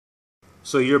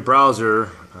So your browser,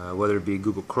 whether it be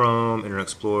Google Chrome, Internet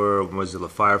Explorer, Mozilla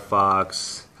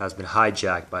FireFox, has been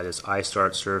hijacked by this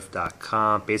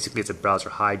istartsurf.com. Basically, it's a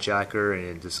browser hijacker,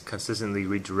 and it just consistently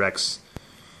redirects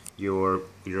your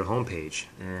homepage.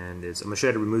 And I'm going to show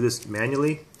you how to remove this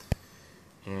manually.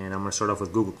 And I'm going to start off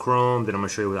with Google Chrome, then I'm going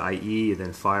to show you with IE, and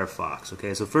then Firefox.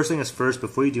 Okay, so first thing is first,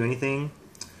 before you do anything,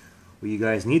 what you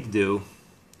guys need to do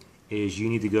is you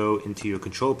need to go into your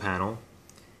control panel,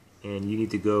 and you need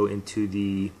to go into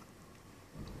the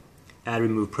Add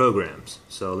Remove Programs.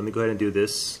 So let me go ahead and do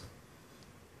this.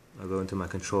 I'll go into my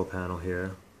control panel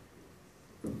here,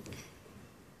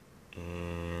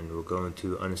 and we'll go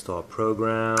into Uninstall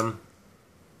Program.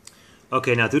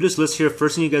 Okay, now through this list here,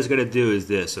 first thing you guys got to do is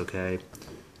this, okay?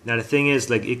 Now the thing is,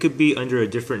 like, it could be under a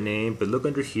different name, but look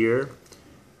under here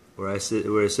where it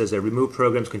says Remove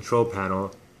Programs Control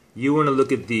Panel. You want to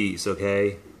look at these,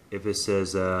 okay? If it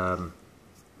says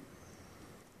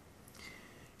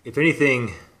if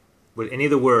anything with any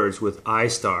of the words with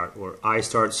istart or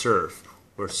istartsurf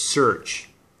or search,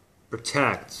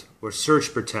 protect or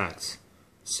search protect,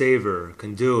 saver,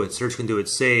 conduit, search conduit,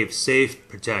 save, safe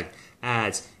protect,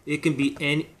 ads, it can be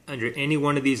under any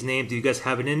one of these names. Do you guys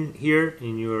have it in here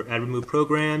in your Add Remove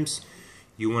Programs?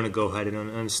 You want to go ahead and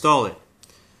uninstall it.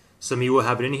 Some of you will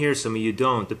have it in here, some of you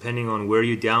don't. Depending on where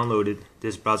you downloaded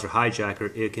this browser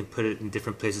hijacker, it can put it in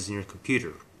different places in your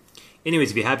computer.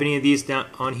 Anyways, if you have any of these down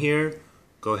on here,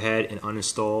 go ahead and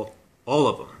uninstall all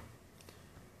of them.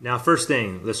 Now, first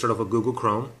thing, let's start off with Google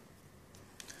Chrome.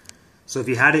 So if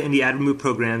you had it in the Add Remove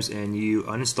Programs and you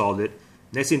uninstalled it,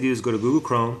 next thing to do is go to Google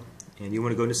Chrome, and you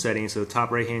want to go into Settings. So top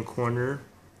right hand corner,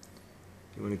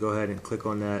 you want to go ahead and click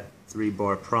on that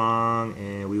 3-bar prong,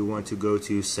 and we want to go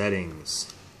to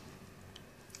Settings.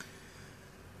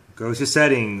 Go to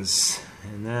Settings,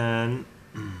 and then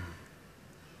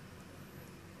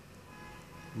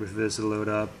wait for this to load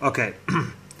up. Okay.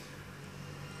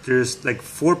 There's like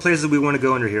 4 places we want to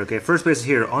go under here. Okay, first place is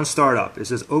here on startup. It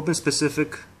says open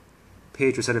specific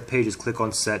page or set of pages. Click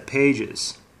on set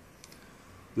pages.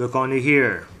 Look under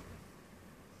here.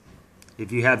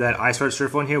 If you have that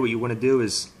istartsurf on here, what you want to do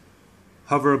is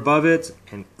hover above it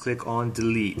and click on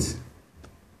delete.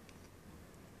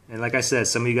 And like I said,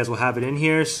 some of you guys will have it in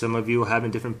here, some of you will have it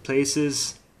in different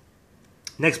places.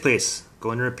 Next place,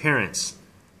 go under appearance.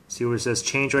 See where it says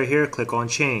change right here, click on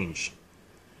change.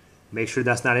 Make sure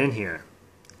that's not in here.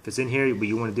 If it's in here, what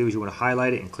you want to do is you want to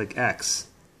highlight it and click X.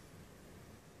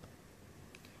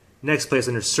 Next place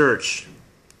under search,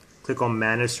 click on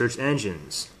manage search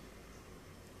engines.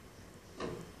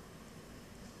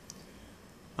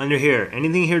 Under here,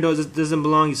 anything here doesn't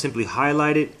belong, you simply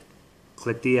highlight it,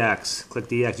 click the X, click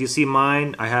the X. You see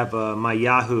mine, I have my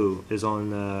Yahoo is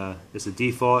on, it's a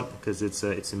default because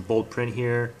it's in bold print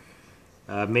here.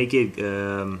 Make it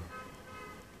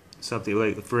something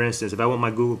like, for instance, if I want my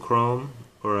Google Chrome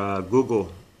or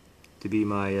Google to be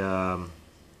my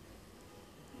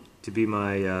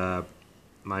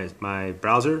my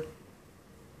browser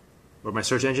or my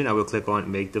search engine, I will click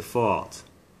on make default.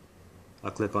 I'll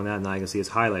click on that, and now I can see it's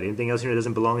highlighted. Anything else here that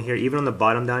doesn't belong in here, even on the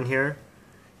bottom down here,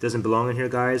 doesn't belong in here,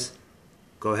 guys,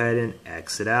 go ahead and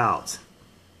exit out.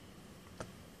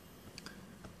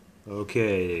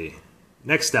 Okay.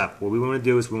 Next step, what we want to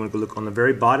do is we want to go look on the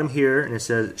very bottom here, and it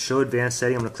says show advanced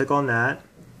setting. I'm going to click on that,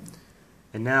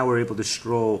 and now we're able to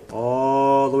scroll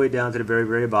all the way down to the very,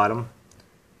 very bottom.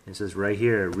 It says right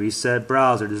here, reset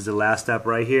browser. This is the last step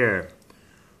right here.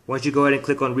 Once you go ahead and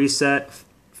click on reset,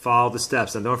 follow the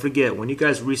steps. Now don't forget, when you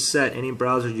guys reset any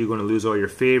browser, you're going to lose all your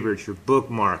favorites, your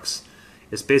bookmarks.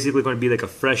 It's basically going to be like a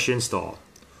fresh install.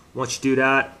 Once you do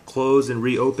that, close and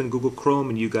reopen Google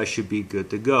Chrome, and you guys should be good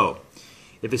to go.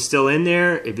 If it's still in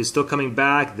there, if it's still coming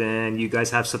back, then you guys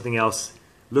have something else.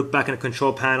 Look back in the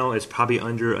control panel, it's probably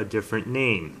under a different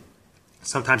name.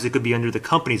 Sometimes it could be under the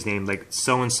company's name, like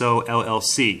so-and-so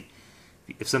LLC.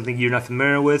 If something you're not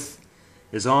familiar with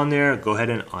is on there, go ahead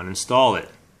and uninstall it.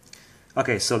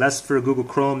 Okay, so that's for Google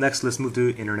Chrome. Next, let's move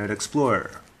to Internet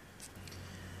Explorer.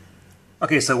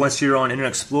 Okay, so once you're on Internet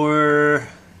Explorer,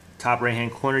 top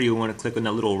right-hand corner, you want to click on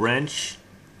that little wrench,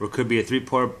 or it could be a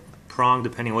 3-part prong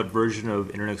depending on what version of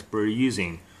Internet Explorer you're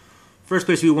using. First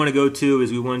place we want to go to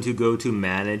is we want to go to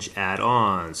Manage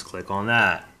Add-Ons. Click on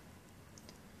that.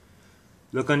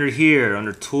 Look under here,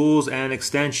 under Tools and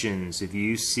Extensions. If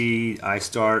you see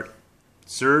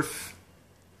istartsurf,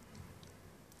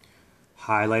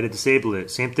 highlight it, disable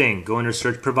it. Same thing, go under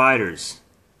Search Providers.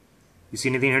 You see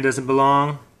anything here that doesn't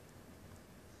belong?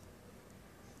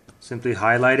 Simply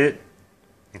highlight it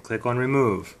and click on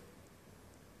Remove.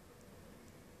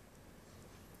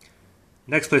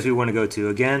 Next place we want to go to,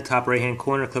 again, top right hand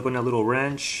corner, click on that little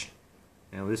wrench,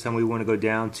 And this time we want to go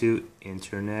down to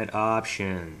Internet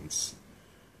Options.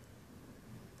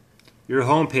 Your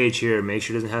home page here, make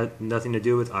sure it doesn't have nothing to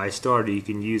do with iStart. You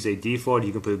can use a default.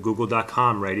 You can put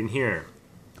google.com right in here,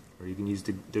 or you can use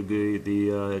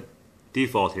the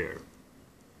default here.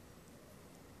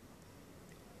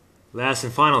 Last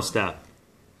and final step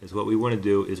is what we want to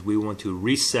do is we want to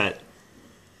reset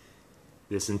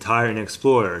this entire Internet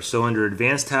Explorer. So under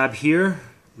Advanced tab here,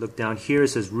 look down here, it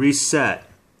says Reset.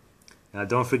 Now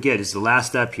don't forget, it's the last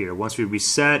step here. Once we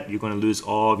reset, you're going to lose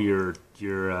all of your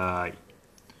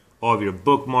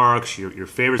bookmarks. Your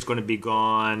favorite's going to be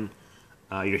gone.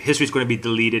 Your history is going to be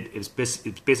deleted. It's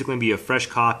basically going to be a fresh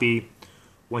copy.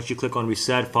 Once you click on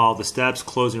Reset, follow the steps,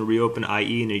 close and reopen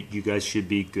IE, and you guys should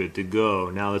be good to go.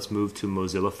 Now let's move to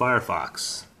Mozilla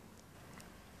FireFox.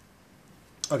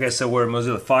 Okay, so we're in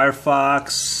Mozilla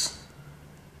FireFox.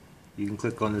 You can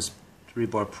click on this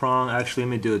 3-bar prompt. Actually, let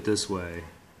me do it this way.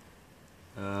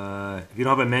 If you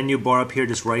don't have a menu bar up here,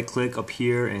 just right click up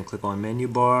here and click on menu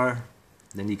bar.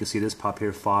 Then you can see this pop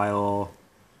here, file,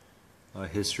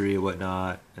 history,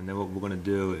 whatnot. And then what we're going to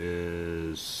do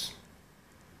is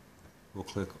we'll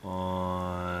click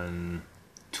on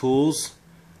tools,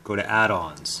 go to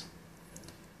add-ons.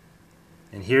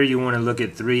 And here you want to look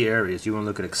at 3 areas. You want to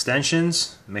look at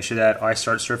extensions, make sure that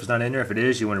istartsurf is not in there. If it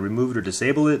is, you want to remove it or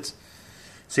disable it.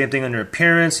 Same thing under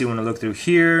appearance, you want to look through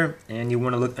here, and you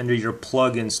want to look under your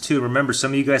plugins too. Remember,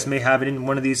 some of you guys may have it in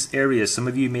one of these areas, some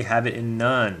of you may have it in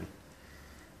none.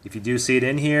 If you do see it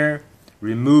in here,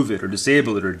 remove it or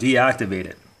disable it or deactivate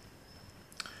it.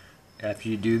 After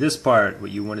you do this part,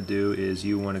 what you want to do is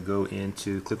you want to go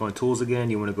into, click on tools again,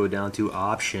 you want to go down to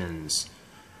options.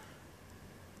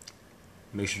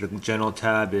 Make sure the general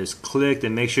tab is clicked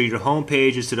and make sure your home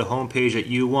page is to the home page that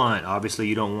you want. Obviously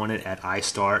you don't want it at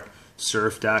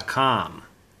istartsurf.com.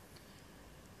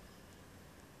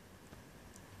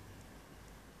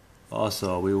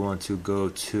 Also, we want to go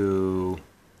to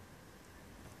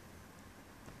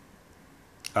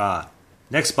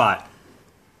next spot.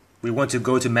 We want to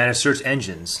go to manage search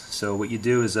engines. So what you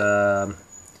do is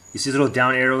you see this little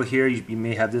down arrow here. You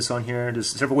may have this on here. There's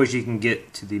several ways you can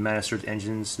get to the manage search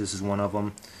engines. This is one of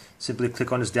them. Simply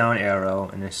click on this down arrow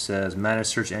and it says manage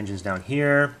search engines down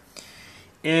here.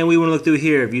 And we want to look through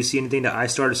here. If you see anything that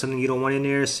iStart or something you don't want in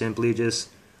there, simply just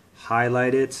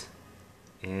highlight it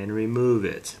and remove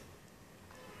it.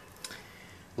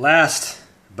 Last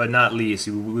but not least,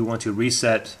 we want to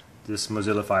reset this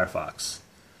Mozilla FireFox.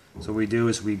 So what we do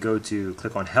is we go to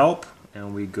click on Help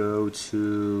and we go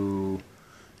to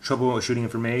Troubleshooting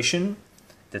Information.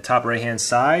 The top right hand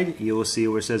side, you will see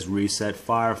where it says Reset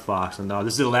FireFox. And now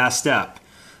this is the last step.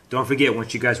 Don't forget,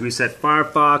 once you guys reset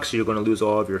FireFox, you're going to lose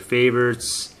all of your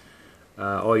favorites,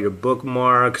 all your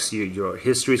bookmarks, your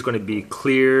history is going to be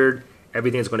cleared,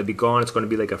 everything is going to be gone. It's going to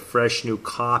be like a fresh new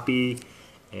copy,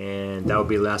 and that will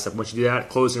be the last step. Once you do that,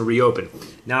 close and reopen.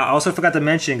 Now, I also forgot to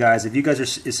mention, guys, if you guys are,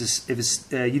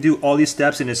 you do all these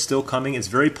steps and it's still coming, it's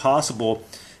very possible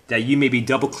that you may be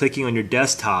double-clicking on your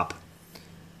desktop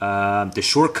the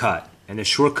shortcut, and the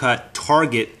shortcut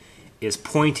target is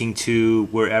pointing to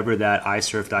wherever that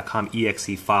istartsurf.com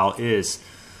exe file is.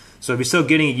 So if you're still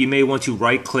getting it, you may want to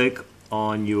right-click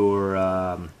on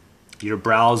your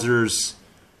browser's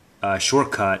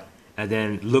shortcut and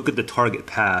then look at the target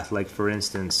path. Like for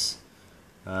instance,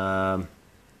 hold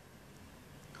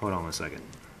on one second.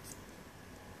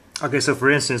 Okay, so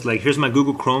for instance, like here's my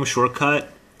Google Chrome shortcut.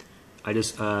 I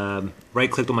just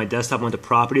right-clicked on my desktop, went to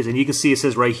Properties, and you can see it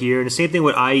says right here. And the same thing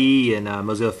with IE and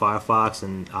Mozilla FireFox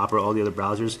and Opera, all the other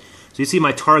browsers. So you see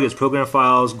my targets: Program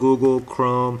Files, Google,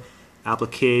 Chrome,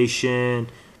 Application,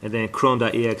 and then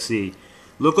Chrome.exe.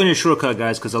 Look on your shortcut,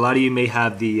 guys, because a lot of you may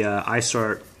have the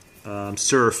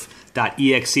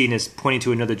istartsurf.exe and it's pointing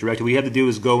to another directory. What you have to do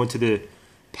is go into the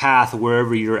path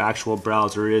wherever your actual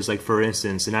browser is. Like for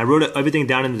instance, and I wrote everything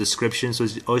down in the description, so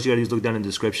all you got to do is look down in the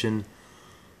description.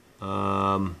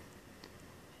 For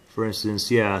instance,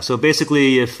 yeah. So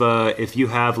basically, if you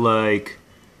have like,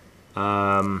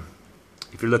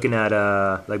 if you're looking at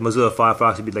like Mozilla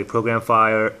FireFox, it'd be like Program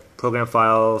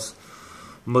Files,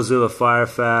 Mozilla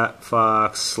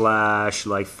FireFox /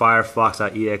 like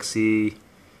Firefox.exe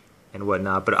and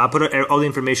whatnot. But I'll put all the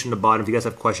information at the bottom. If you guys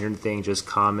have questions or anything, just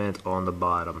comment on the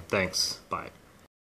bottom. Thanks. Bye.